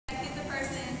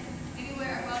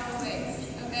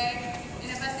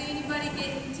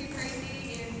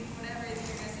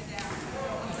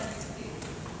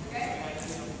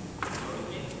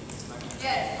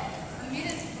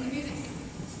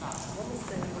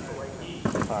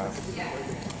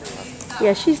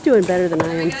Yeah, she's doing better than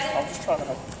I am. I'm just trying to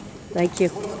help. Thank you.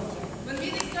 When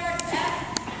music starts,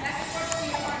 back and forth to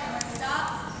your partner. When it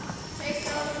stops, chase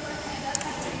the other person, and that's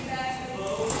how you back.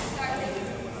 Start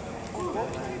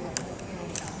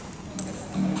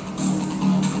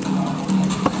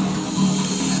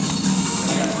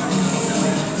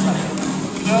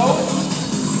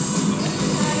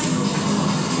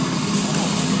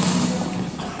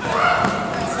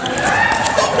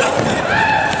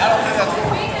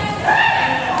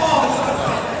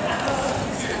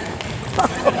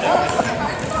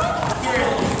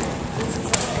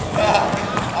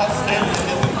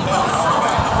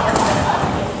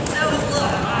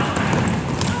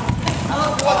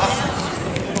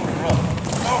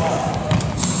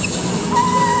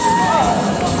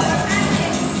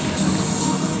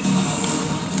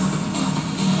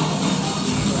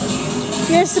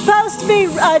You're supposed to be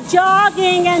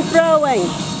jogging and throwing.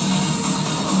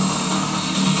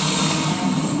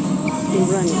 And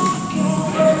running.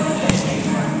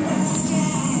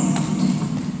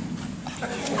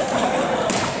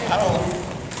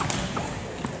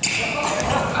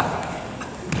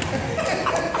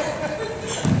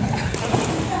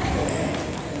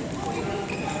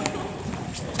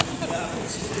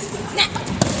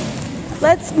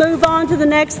 Let's move on to the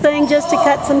next thing just to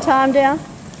cut some time down.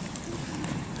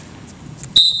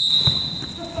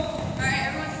 Alright,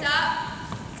 everyone stop.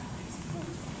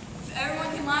 So everyone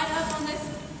can line up on this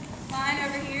line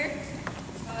over here.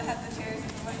 Oh, I have the chairs in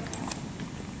the way.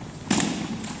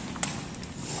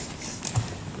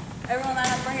 Everyone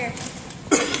line up right here.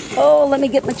 Oh, let me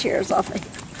get my chairs off.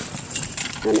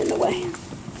 I'm in the way.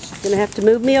 Gonna have to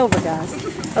move me over, guys.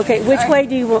 Okay, which way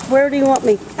do you want? Where do you want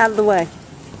me out of the way?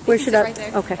 Where should I? Right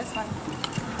there. Okay. That's fine.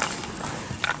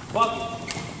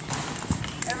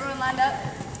 Everyone lined up?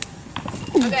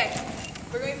 Okay.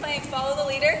 We're going to be playing follow the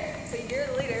leader. So you're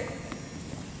the leader.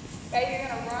 Okay, you're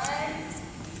going to run.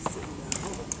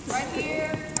 Right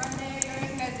here, run there.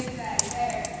 You're going to do that.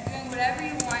 There. Doing whatever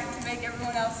you want to make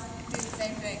everyone else do the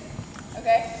same thing.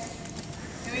 Okay?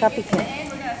 And when you get to the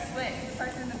end, we're going to switch. The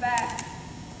person in the back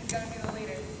is going to be the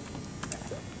leader.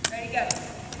 Ready, go.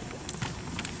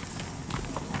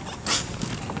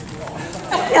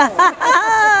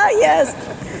 Yes.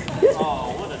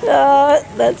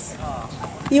 That's.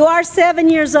 You are 7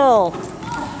 years old.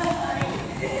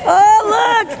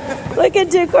 Oh, look! We can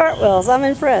do cartwheels. I'm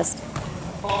impressed.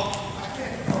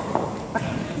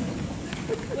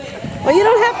 Well, you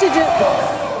don't have to do.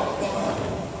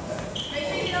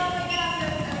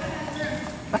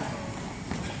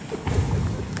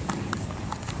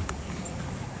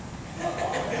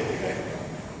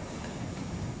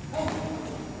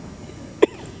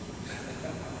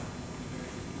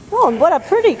 Oh, and what a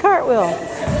pretty cartwheel.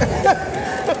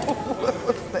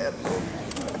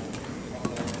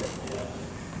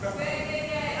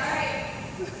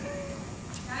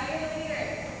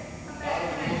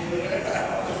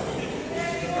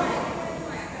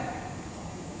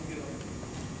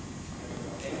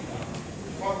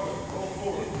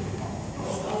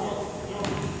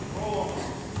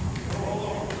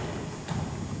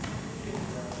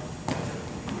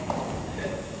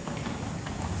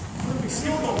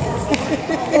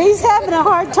 He's having a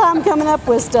hard time coming up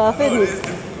with stuff, isn't he?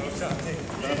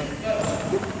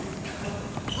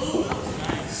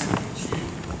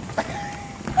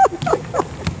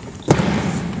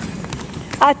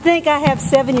 I think I have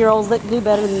 7-year-olds that do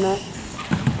better than that.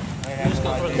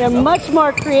 They're much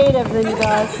more creative than you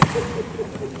guys.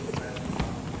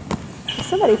 If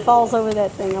somebody falls over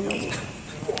that thing, I'm gonna...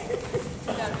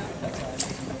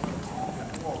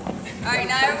 Alright,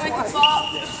 now everyone can fall.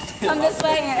 Come this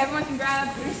way and everyone can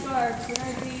grab your scarves. We're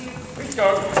going to be... Which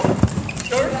scarf?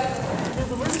 Scarf?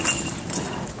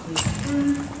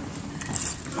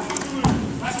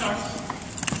 My scarf.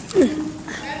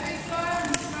 Grab your scarves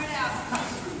and spread out.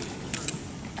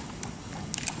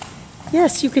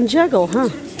 Yes, you can juggle, huh?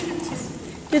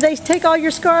 Did they take all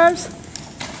your scarves?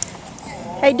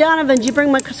 Hey, Donovan, did you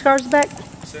bring my scarves back?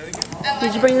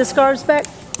 Did you bring the scarves back?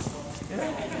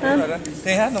 Huh?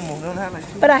 They have no more. They don't have like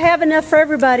two. But I have enough for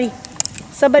everybody.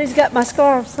 Somebody's got my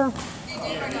scarves, huh?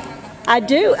 I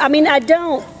do. I mean, I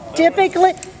don't.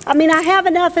 Typically, I mean, I have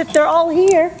enough if they're all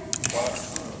here.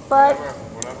 But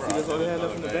That's all they had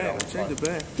left in the bag. I checked the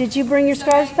bag. did you bring your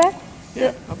scarves back?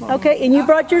 Yeah. Okay, and you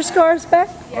brought your scarves back?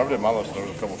 I did my list. There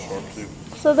was a couple scarves too.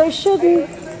 So they shouldn't.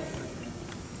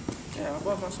 Yeah, I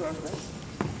bought my scarves back.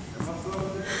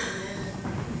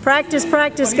 Practice,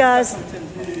 practice, guys.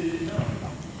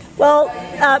 Well,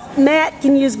 Matt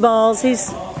can use balls.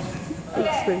 He's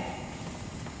Okay.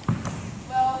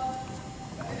 Well,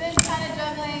 we've been kind of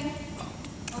juggling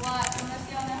lot, unless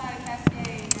y'all know how to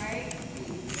cascade, right?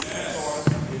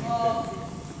 Well,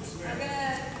 we're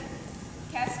gonna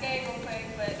cascade real quick,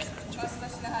 but most of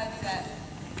us know how to do that.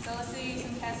 So let's see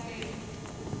some cascading.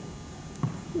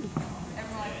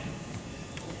 Everyone.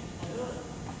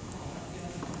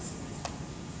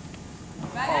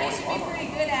 Right now you should be pretty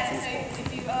good at it,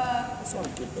 so if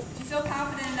you feel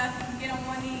confident enough, you can get on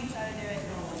one knee and try to do it.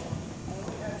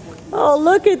 Oh,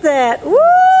 look at that. Woo!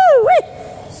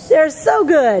 They're so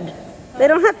good. They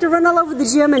don't have to run all over the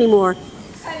gym anymore.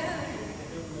 Looks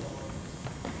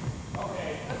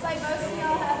like most of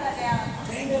y'all have that down.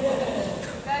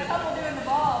 Got a couple doing the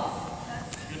balls.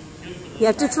 You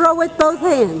have to throw with both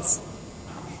hands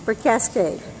for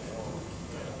cascade.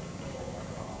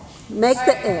 Make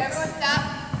the X. Everyone stop.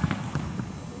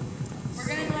 We're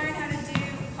going to learn how to do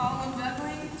column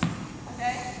juggling.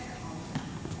 Okay?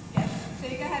 Yeah. So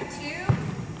you're going to have two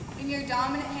in your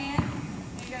dominant hand,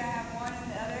 and you're going to have one in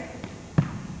the other.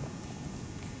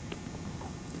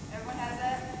 Everyone has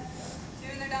that? Two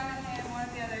in their dominant hand, one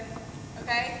in the other.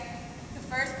 Okay? The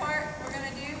first part we're going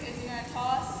to do is you're going to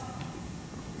toss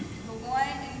the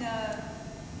one in the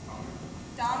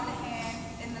dominant hand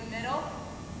in the middle,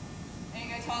 and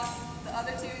you're going to toss the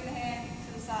other two in the hand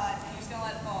to the side, and you're just going to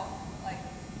let it fall. Like.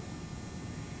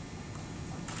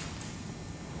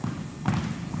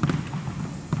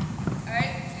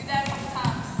 Alright, do that a couple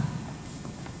times.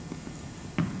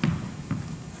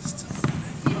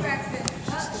 Keep practicing.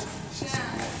 Up, down.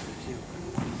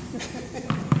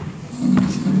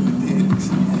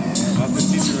 I've been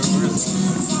teaching reverse.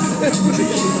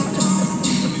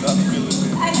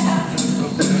 I know.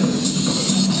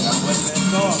 I'm letting that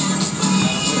talk.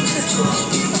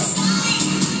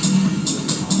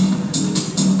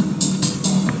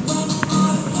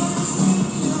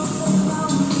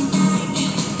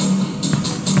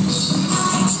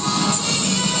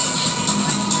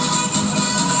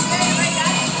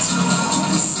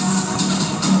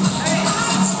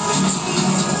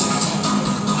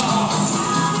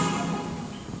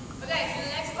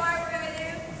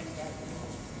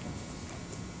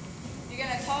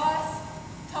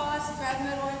 Grab the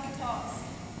middle one and toss.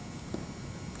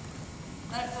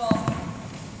 Let it fall.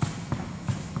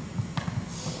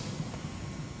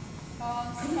 Toss,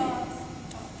 toss.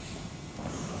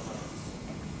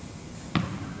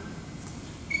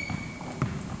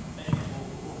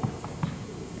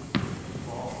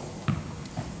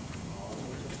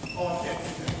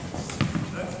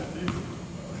 That's confusing.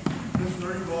 There's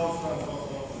 30 balls trying to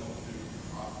toss off.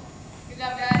 Good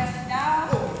job, guys.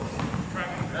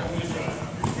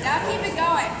 Now keep it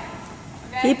going.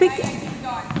 Okay? Keep it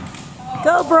going.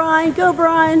 Go, Brian. Go,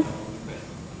 Brian.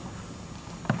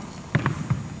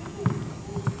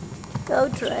 Go,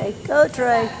 Trey. Go,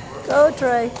 Trey. Go,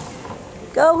 Trey.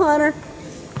 Go, Hunter.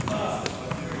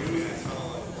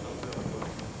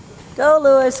 Go,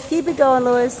 Lewis. Keep it going,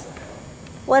 Lewis.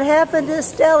 What happened to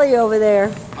Stelly over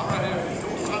there? I'm right here.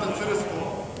 He's trying to tennis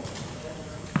ball.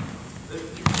 You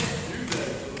can't do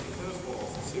that with tennis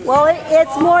balls. Well,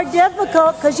 it's more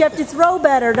difficult because you have to throw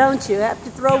better, don't you? You have to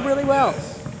throw really well.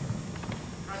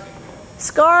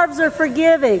 Scarves are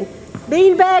forgiving.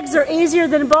 Bean bags are easier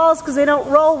than balls because they don't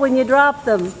roll when you drop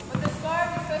them. With the scarf,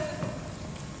 you're supposed to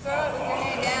throw it with your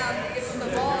hand down, because with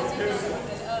the balls, you can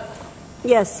lift it up.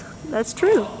 Yes, that's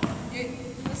true.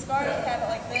 The scarf, you have it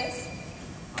like this,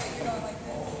 but you're going like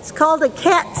this. It's called a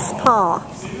cat's paw.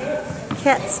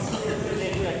 Cat's paw.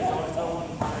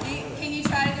 Can you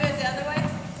try to do it the other way?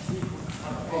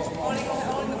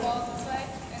 Holding the balls this way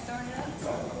and throwing it up?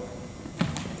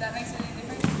 Does that make any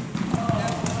difference?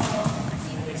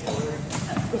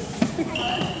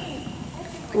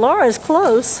 Laura's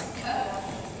close.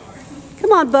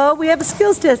 Come on, Bo. We have a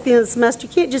skills test at the end of the semester.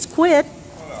 You can't just quit.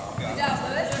 Good job,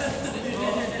 Lewis.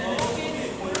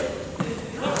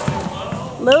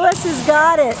 Lewis has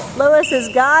got it. Lewis has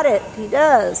got it. He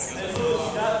does.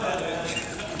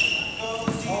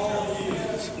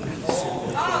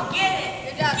 Oh, get it.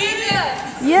 Good job. Get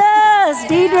it. Yes,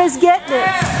 Deidre's getting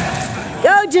it.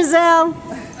 Go, Giselle.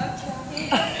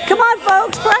 Come on,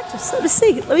 folks. Practice. Let me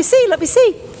see. Let me see. Let me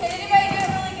see. Can anybody do it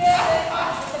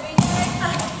really good?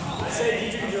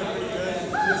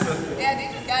 Yeah,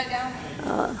 Deidre's got it down.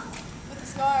 With the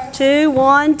scarf. 2,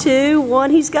 1, 2,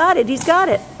 1. He's got it. He's got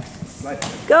it.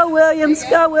 Go, Williams.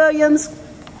 Go, Williams.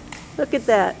 Look at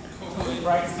that.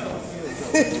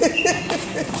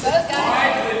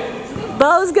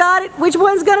 Bo's got it. Which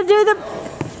one's going to do the...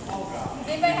 Does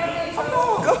anybody have any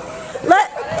trouble?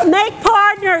 Make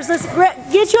partners. Let's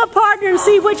get you a partner and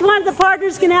see which one of the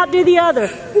partners can outdo the other.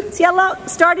 See how long?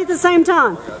 Start at the same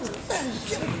time.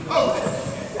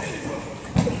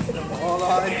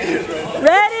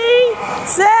 Ready?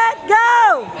 Set,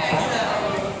 go!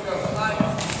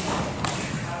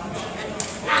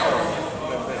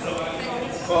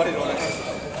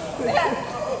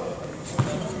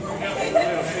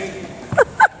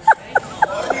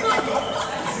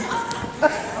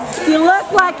 You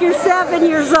look like you're 7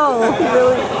 years old.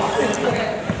 Really.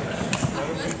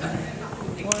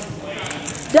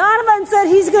 Donovan said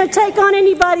he's going to take on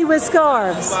anybody with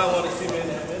scarves. Good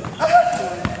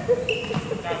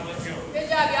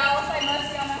job, y'all. Looks like most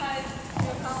of y'all know how to do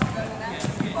a column go now.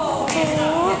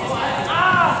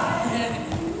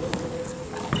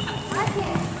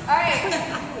 Alright.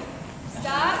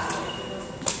 Stop.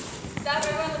 Stop,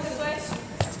 everyone. Look this way.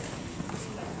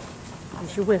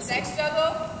 Here's your whistle. Next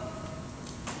juggle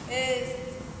is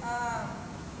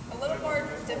a little more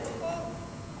difficult,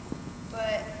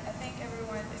 but I think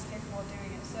everyone is capable of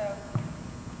doing it. So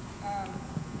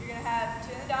you're going to have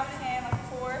 2 in the dominant hand like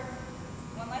before,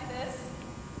 1 like this,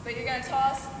 but you're going to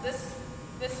toss this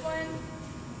one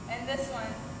and this one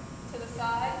to the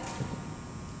side,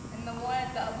 and the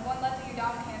one left in your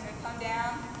dominant hand is going to come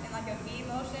down in like a V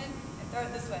motion and throw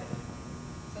it this way.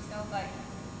 So it's going to look like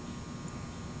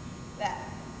that.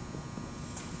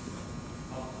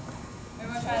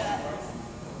 Everyone try that. A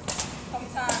couple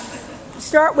times.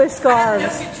 Start with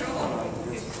scarves.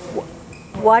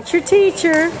 Watch your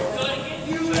teacher.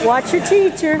 Watch your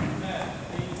teacher.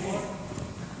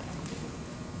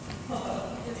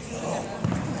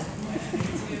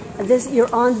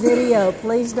 You're on video.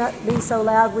 Please not be so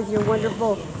loud with your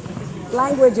wonderful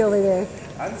language over there.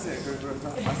 I didn't say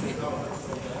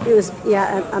it. It was,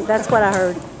 yeah, that's what I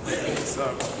heard. You can just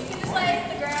lay it to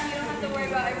the ground. You don't have to worry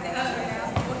about everything else right now.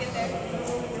 We'll get there.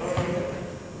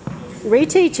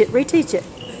 Reteach it. Reteach it.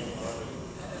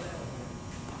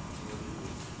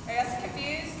 I got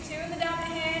confused. 2 in the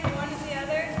dominant hand, 1 in the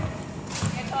other.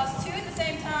 You're going to toss 2 at the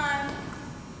same time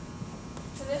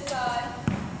to this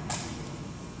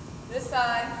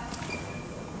side,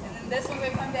 and then this one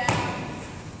will come down,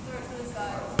 throw it to this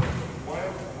side.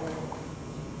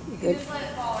 You can just let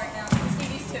it fall right now. Just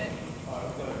get used to it.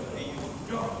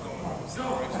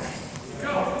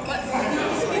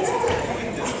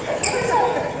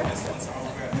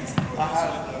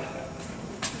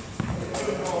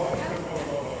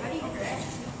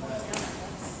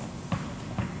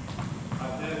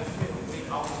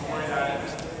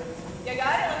 You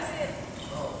got it? Let me see it.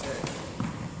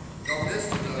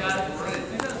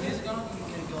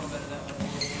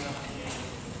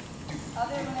 I'll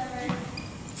do it whenever.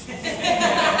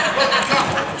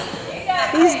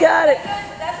 He's got it.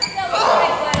 That's what that looks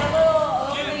like, but a little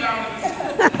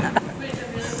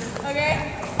okay?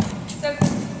 So,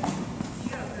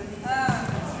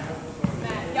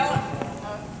 y'all,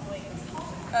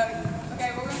 okay,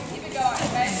 we're going to keep it going,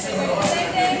 okay? So we're going to do the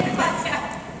same thing.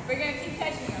 We're going to keep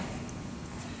catching them.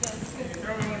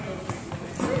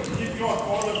 Keep going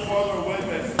farther away,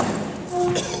 man.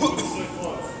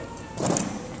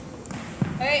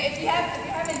 Okay, if you're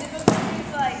having difficulties,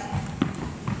 like,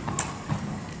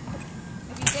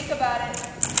 if you think about it,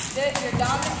 your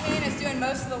dominant hand is doing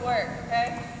most of the work, okay?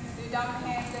 So your dominant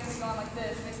hand is going to be going like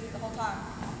this, basically the whole time.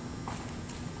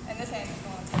 And this hand is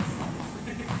going like this.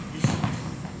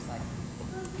 Just like.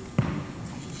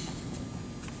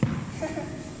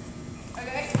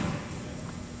 Okay?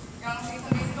 You want to see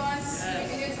some music on? You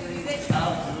can do some music.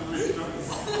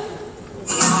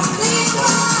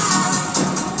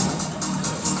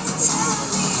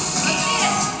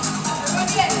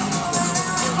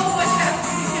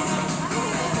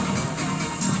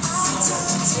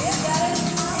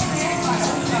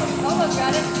 Almost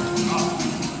got it.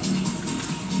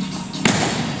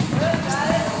 Good, got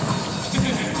it. Can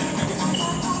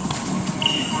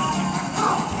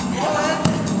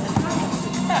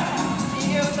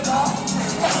you do it with the ball?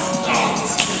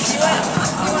 You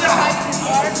want to fight with his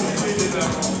guard?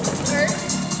 First?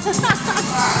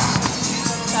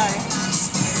 Sorry.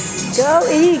 Go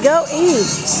E, go E.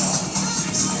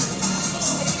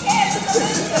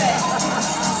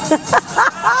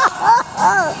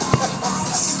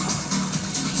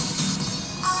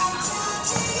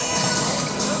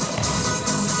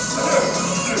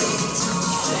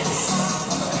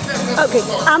 Okay,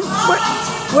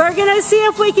 we're going to see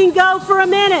if we can go for a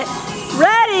minute.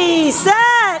 Ready,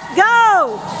 set,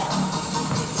 go!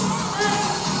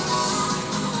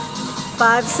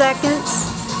 5 seconds.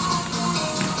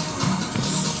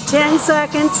 10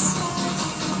 seconds.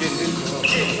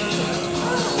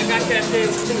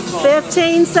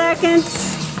 15 seconds.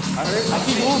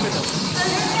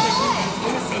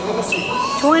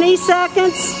 20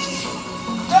 seconds.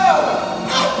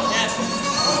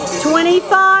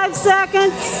 25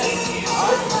 seconds.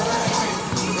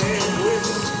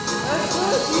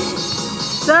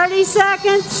 30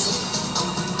 seconds.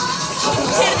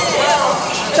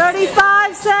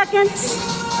 35 seconds.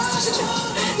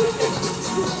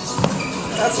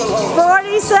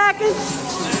 40 seconds.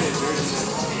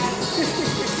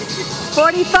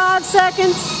 45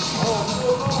 seconds.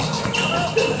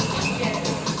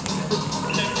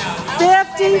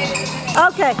 50.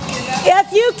 Okay.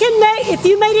 If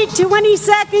you made it 20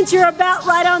 seconds, you're about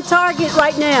right on target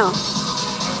right now.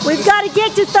 We've got to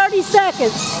get to 30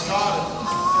 seconds.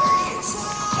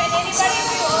 Can anybody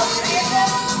do all three of them?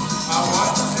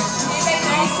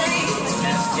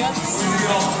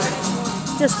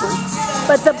 Just one.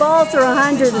 But the balls are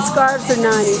 100, the scarves are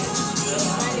 90.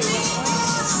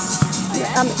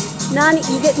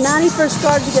 90. You get 90 for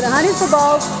scarves, you get 100 for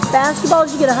balls.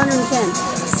 Basketballs, you get 110.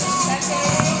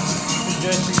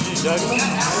 Juggling? I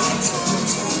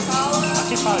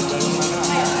can probably juggle right now.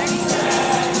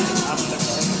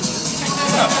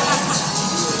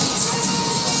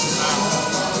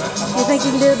 You think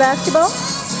you can do the basketball?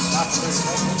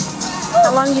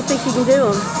 How long do you think you can do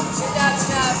them?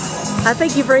 I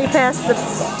think you've already passed the...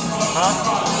 Huh?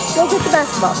 Go get the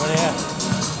basketball. Where they at?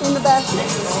 In the basket.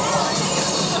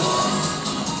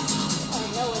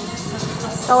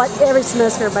 Oh, like every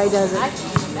semester everybody does it.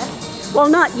 Well,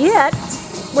 not yet.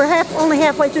 We're only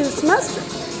halfway through the semester.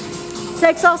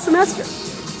 Takes all semester.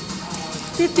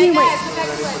 15 weeks.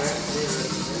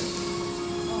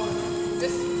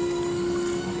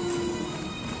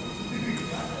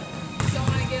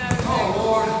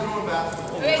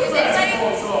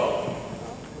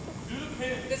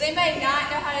 Does anybody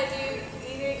not know how to do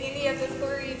any of the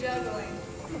three juggling?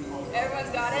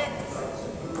 Everyone's got it?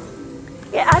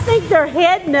 Yeah, I think their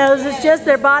head knows, it's just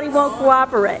their body won't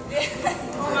cooperate.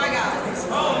 Oh my God.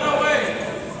 Oh, no way.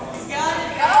 He's got it.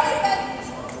 Oh, he's got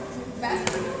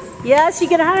basketball. Yes, you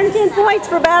get 110 points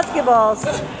for basketballs.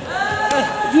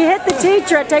 If you hit the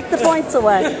teacher, I take the points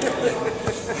away.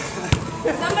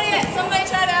 Somebody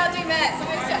try to outdo Matt.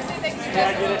 Somebody see if they can do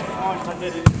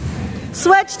basketball.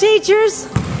 Switch teachers.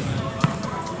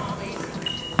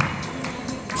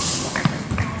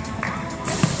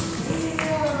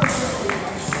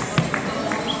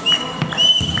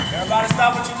 Everybody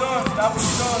stop what you're doing. Stop what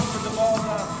you're doing. Put the ball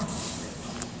down.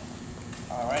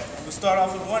 Alright, we'll start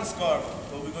off with one scarf.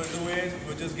 What we're going to do is,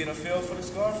 we'll just get a feel for the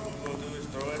scarf. What we're going to do is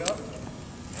throw it up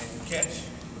and catch.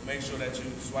 Make sure that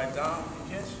you swipe down and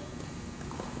catch.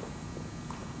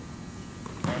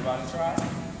 Everybody try it.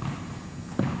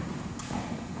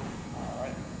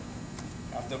 Alright.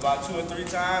 After about 2 or 3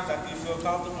 times, after you feel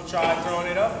comfortable, try throwing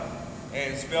it up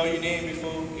and spell your name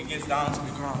before it gets down to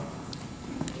the ground.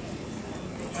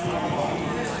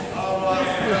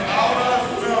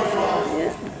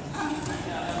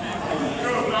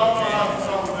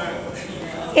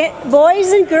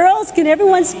 Boys and girls, can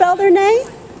everyone spell their name?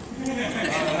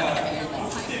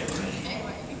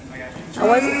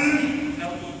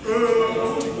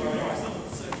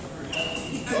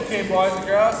 Okay, boys and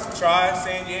girls, try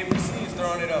saying your ABCs,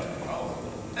 throwing it up.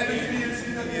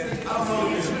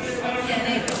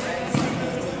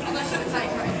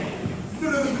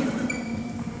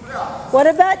 What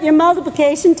about your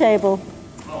multiplication table?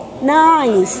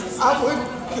 Nines.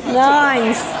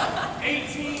 Nines.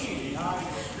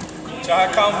 Try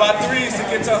to count by 3s to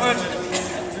get to 100.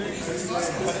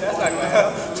 That's like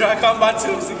that. Try to count by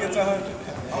 2s to get to 100.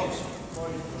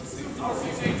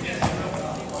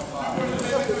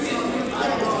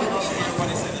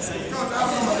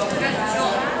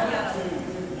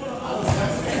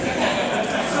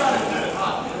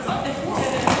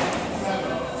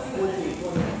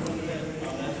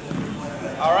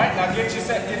 Alright, now get 2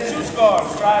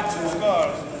 scars. Try 2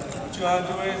 scars. What you want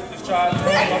to do is just try to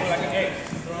throw them up like an X.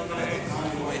 Throw them like an X.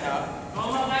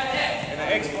 In an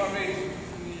X formation.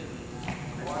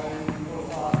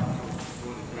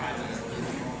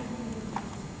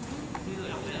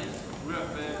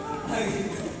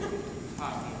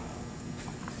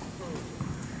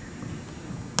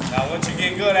 Now once you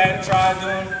get good at it, try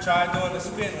doing the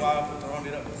spin while throwing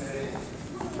it up.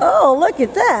 Oh, look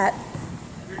at that.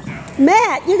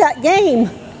 Matt, you got game.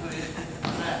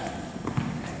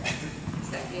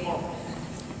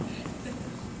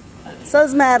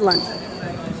 So's Madeline.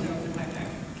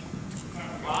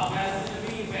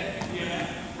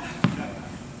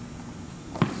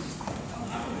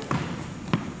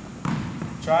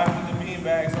 Try it with the bean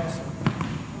bags also.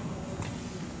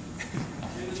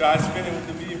 Try spinning with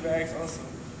the bean bags also.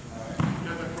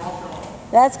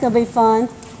 That's going to be fun.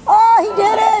 Oh, he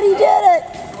did it! He did it!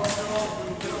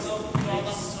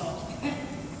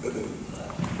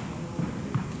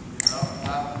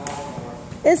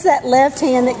 It's that left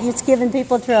hand that keeps giving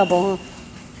people trouble, huh?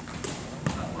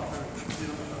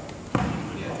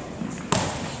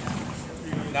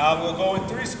 Now we'll go with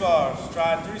 3 scars.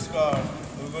 Try 3 scars.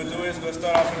 What we're going to do is we're going to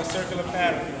start off in a circular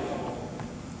pattern.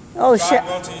 Oh, try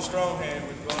going to your strong hand.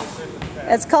 We're going to circular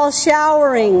pattern. It's called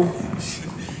showering.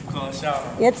 Called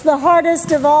showering. It's the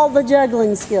hardest of all the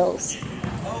juggling skills.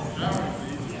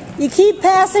 You keep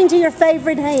passing to your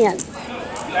favorite hand.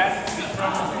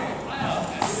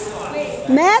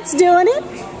 Matt's doing it.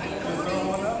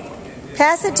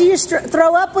 Pass it to your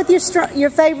throw up with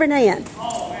your favorite hand.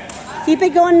 Keep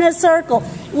it going in a circle.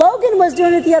 Logan was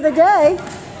doing it the other day.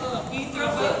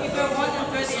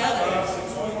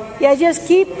 Yeah, just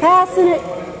keep passing it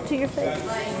to your favorite.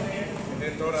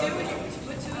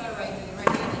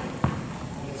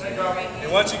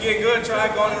 And once you get good, try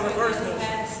going in reverse motion.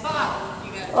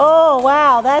 Oh,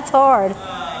 wow, that's hard.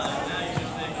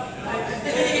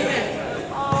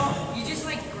 You just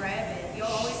like grab it. You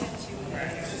always have 2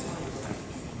 hands.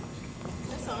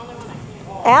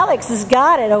 Alex has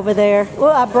got it over there.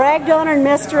 Well, I bragged on her and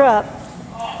messed her up.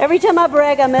 Every time I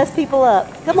brag, I mess people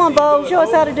up. Come on, Bo, show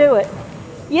us how to do it.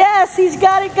 Yes, he's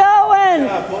got it going.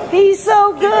 He's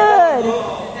so good.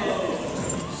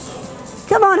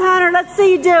 Come on, Hunter, let's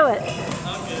see you do it.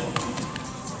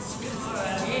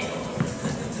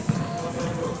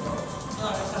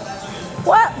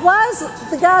 Why is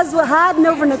the guys hiding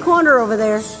over in the corner over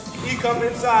there? He come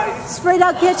inside. Straight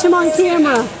out, catch him on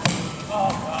camera.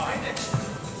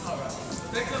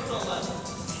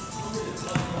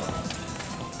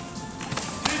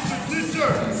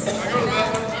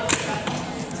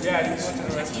 Yeah, you went to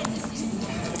the restaurant.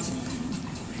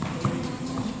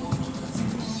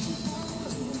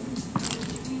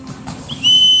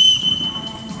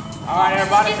 All right,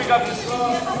 everybody, pick up your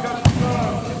glove. Pick up your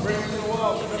glove. Bring them to the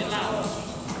wall. Pick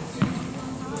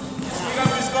up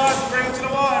your scars and bring them to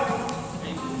the wall.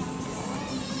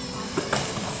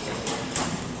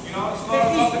 You know, the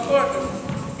scars off the court.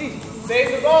 Save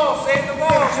the ball. Save the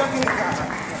ball.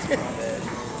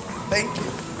 Thank you.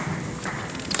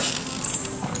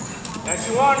 As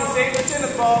you want to save the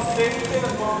tennis ball. Save the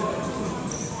tennis ball.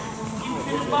 Keep the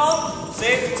tennis ball.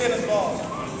 Save the tennis ball.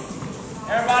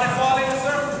 Everybody fall in the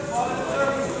circle. Fall in the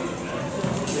circle.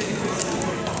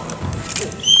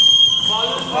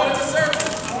 Fall in the circle.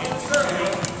 Fall in the circle.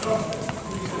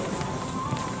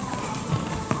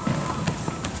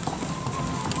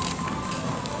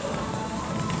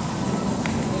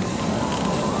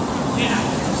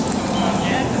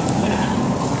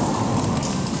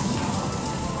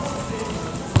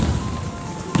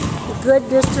 Good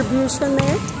distribution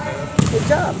there. Good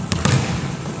job.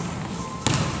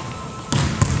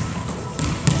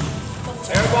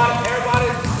 Everybody,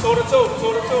 toe to toe,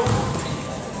 toe to toe.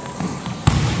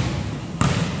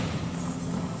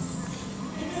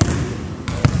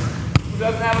 Who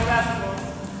doesn't have a basketball?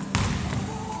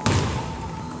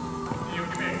 You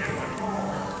give me a good one.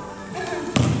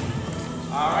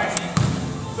 All right.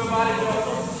 Somebody go.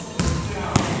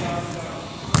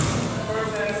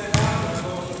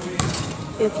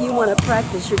 If you want to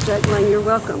practice your juggling, you're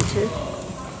welcome to.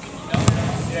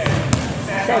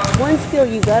 That's one skill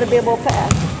you got to be able to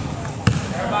pass.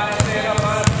 Everybody stand up,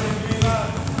 line up, 3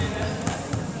 lines.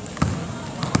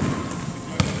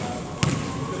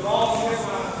 The ball is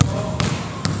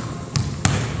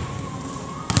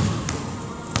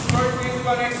first thing we're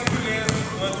going to execute is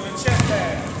we're going to do a chest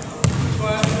pass. Keep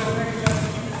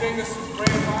your fingers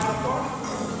spread wide apart.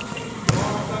 Your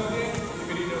arms tucked in. You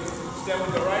can either step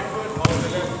with the right foot or with the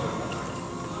left foot.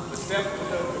 The step with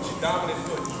your dominant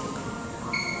foot.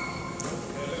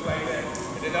 Like that.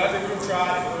 And then the other group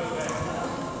tried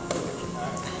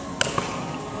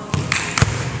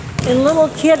it. In little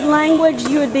kid language,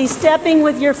 you would be stepping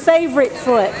with your favorite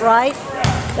foot, right?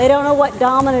 They don't know what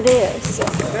dominant is. So.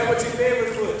 Is that what your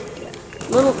favorite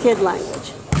foot? Little kid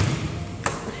language.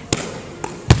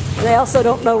 And they also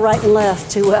don't know right and left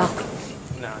too well.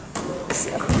 No.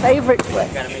 So, favorite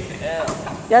foot. Gotta make the L.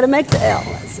 Gotta make the L.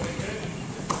 That's it.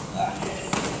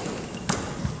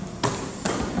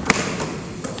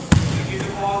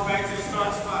 Back to the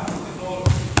start spot. Back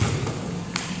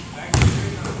to the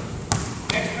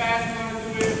next pass we're going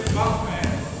to do is bounce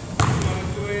pass. We're going to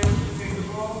do it, take the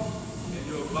ball, and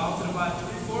you'll bounce it about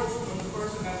 3/4 when the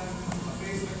person has a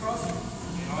facing across it.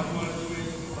 And all you want to do is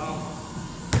bounce.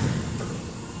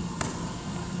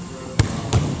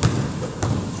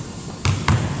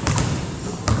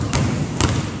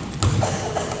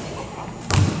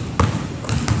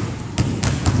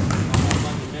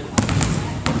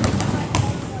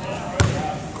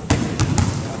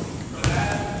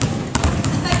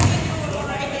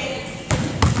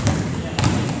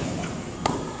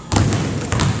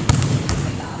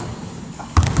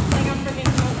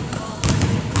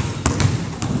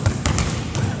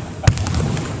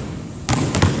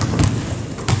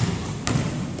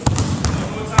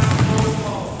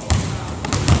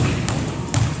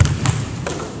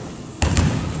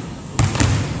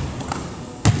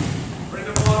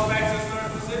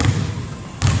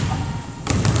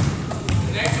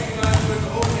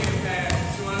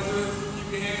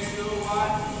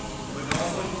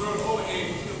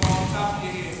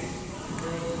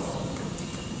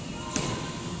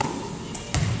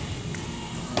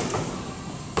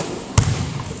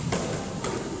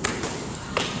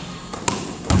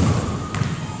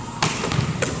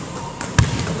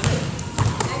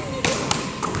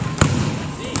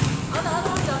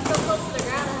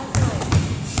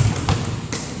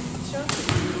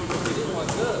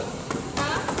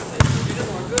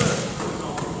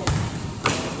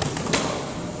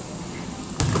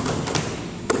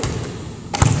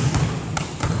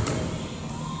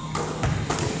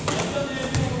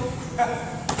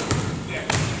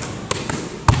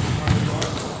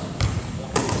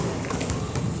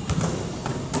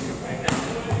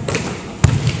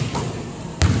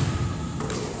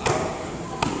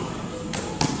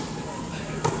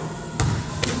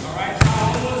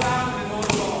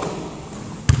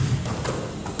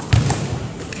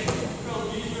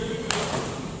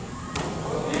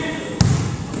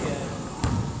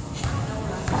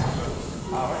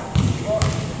 Alright,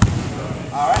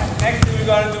 next thing we're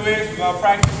going to do is we're going to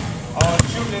practice on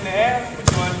shooting in the air. What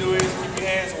you're going to do is keep your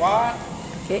hands wide.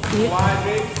 Wide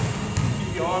big.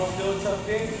 Keep your arms still tucked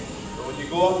in. But when you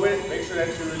go up with it, make sure that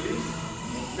you release.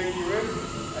 Pick your wrist.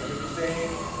 Like if you're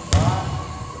saying wide,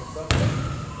 tucked in.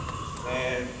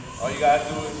 And all you got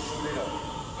to do is shoot it up.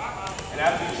 And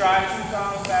after you try 2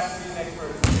 times, pass to the next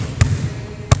person.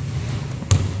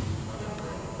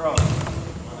 Cross.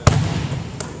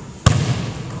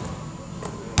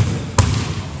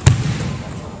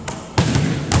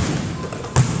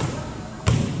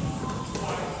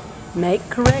 Make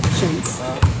corrections.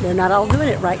 They're not all doing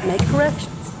it right. Make corrections.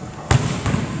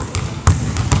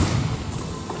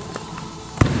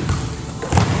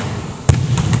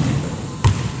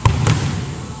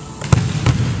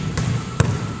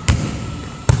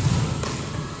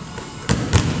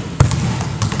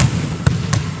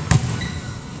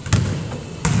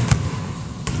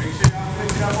 Make sure y'all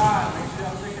pick it up high. Make sure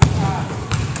y'all pick it up high.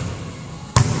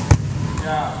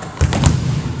 Yeah.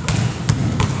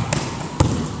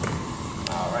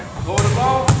 Go to the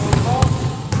ball, go to the ball.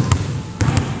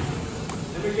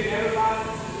 Let me get everybody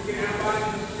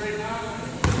straight now.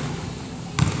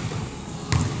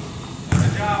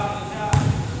 Good job, good job.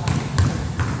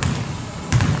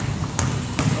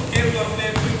 Okay, we're going to play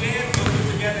a quick game. We're going to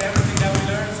put together everything that we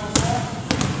learned so far.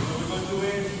 What we're going to do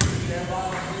is get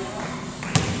everybody.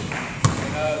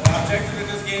 And the objective of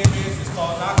this game is it's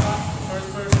called knockout. The first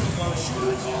person is going to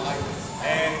shoot.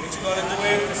 And what you're going to do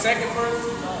is the second person.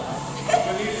 You're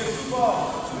going to use 2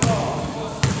 balls.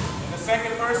 And the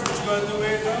second person, what you're going to do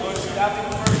is you're going to shoot after the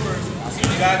first person. So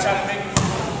you got to try to make it.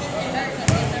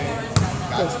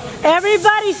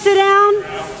 Everybody sit down.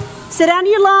 Sit down to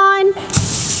your line.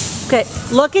 Okay,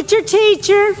 look at your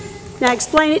teacher. Now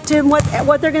explain it to them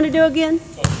what they're going to do again.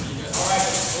 All right,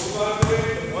 what we're going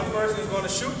to do is one person is going to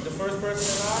shoot, the first person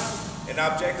is on. And the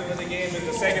objective of the game is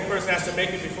the second person has to make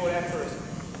it before that person.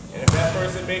 And if that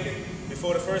person makes it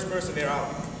before the first person, they're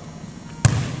out.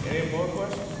 Any more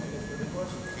questions? Any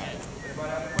questions?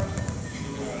 Anybody have a question?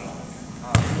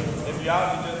 If you're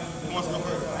out, you just... Who wants to go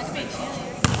first?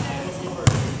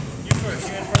 You first.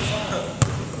 You're in first.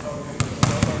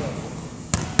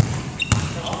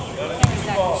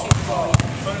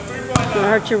 It'll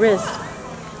hurt your wrist.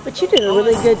 But you did a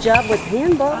really good job with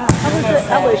handball.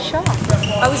 I was shocked.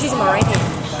 I was using my right hand.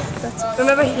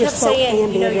 Remember, he kept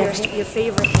saying, you know, your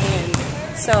favorite hand.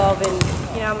 So I've been,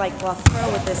 you know, I'm like, well, I'll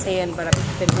throw with this hand, but I've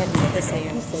been hitting with this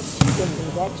hand. He said she didn't do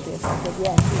that trick. I said,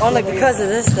 yeah. Only because of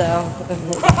this, though.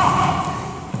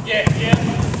 Yeah.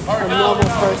 A normal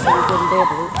person wouldn't be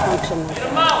able to function like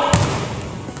that.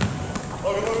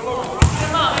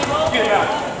 Get it out.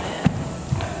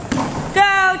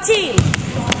 Go, team!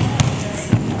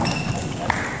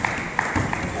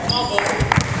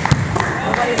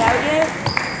 Nobody's out yet?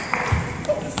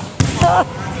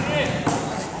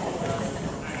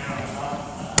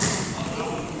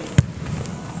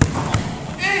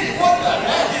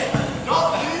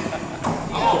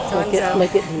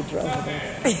 Look at Deidre over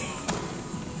there.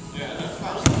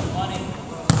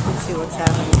 Let's see what's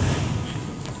happening.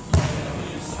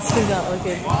 She's not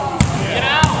looking. Get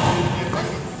out!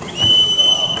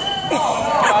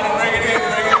 Bring it in,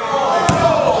 bring it in.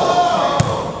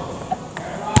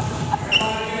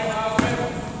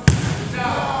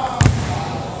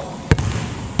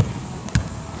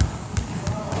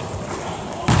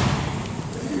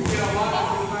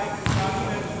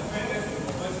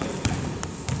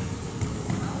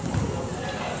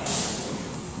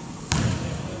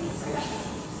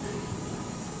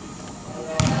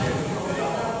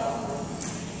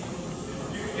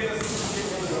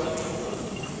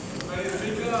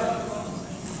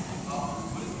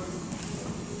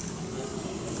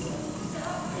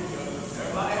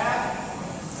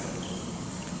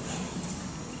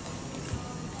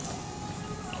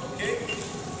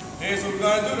 Here's what we're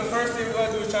going to do. The first thing we're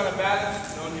going to do is try to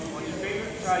balance on your finger.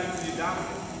 Try using your dominant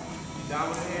hand.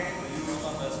 Dominant finger.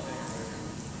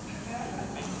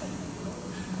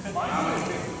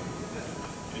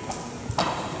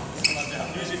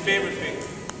 Use your favorite finger,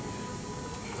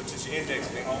 which is your index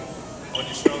finger, on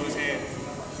your strongest hand.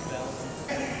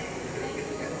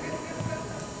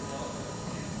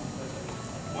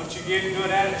 Once you get good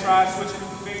at it, try switching the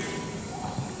fingers.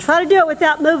 Try to do it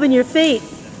without moving your feet.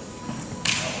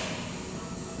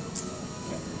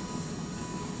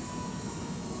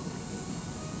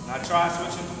 Now try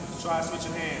switching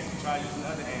hands. Try using the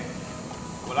other hand.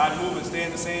 Without moving, stay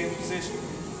in the same position.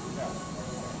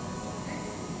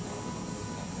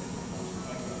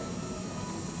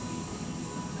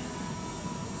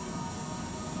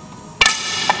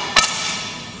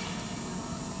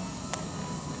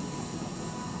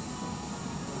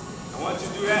 Once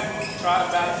you do that, try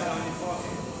to balance it on your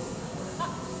forehead.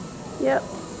 Yep.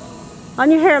 On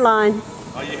your hairline.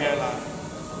 On your hairline.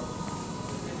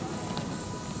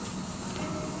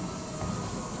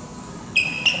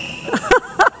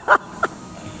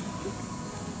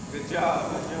 Good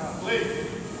job, good job. Please.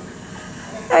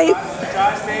 Hey.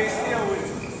 Try staying still with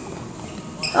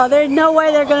it. Oh, there's no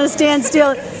way they're going to stand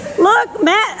still. Look,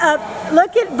 Matt,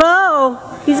 look at Bo.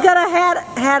 He's got a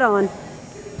hat on.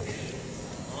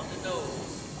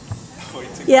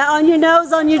 Yeah, on your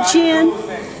nose, on your chin.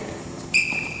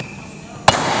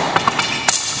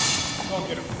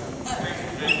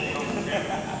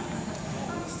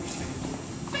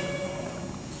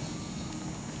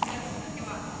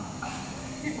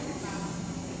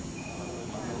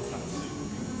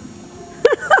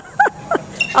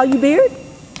 Oh, you beard?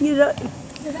 You don't,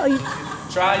 oh, you,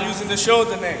 try using the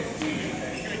shoulder name.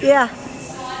 yeah.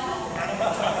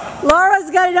 Laura's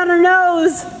got it on her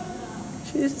nose.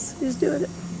 She's doing it.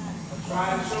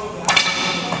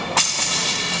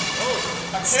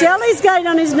 Stelly's got it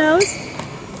on his nose.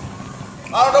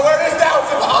 I don't know where this down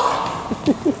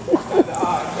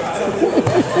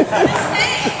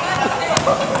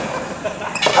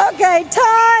Okay,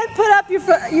 Todd, put up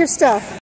your stuff.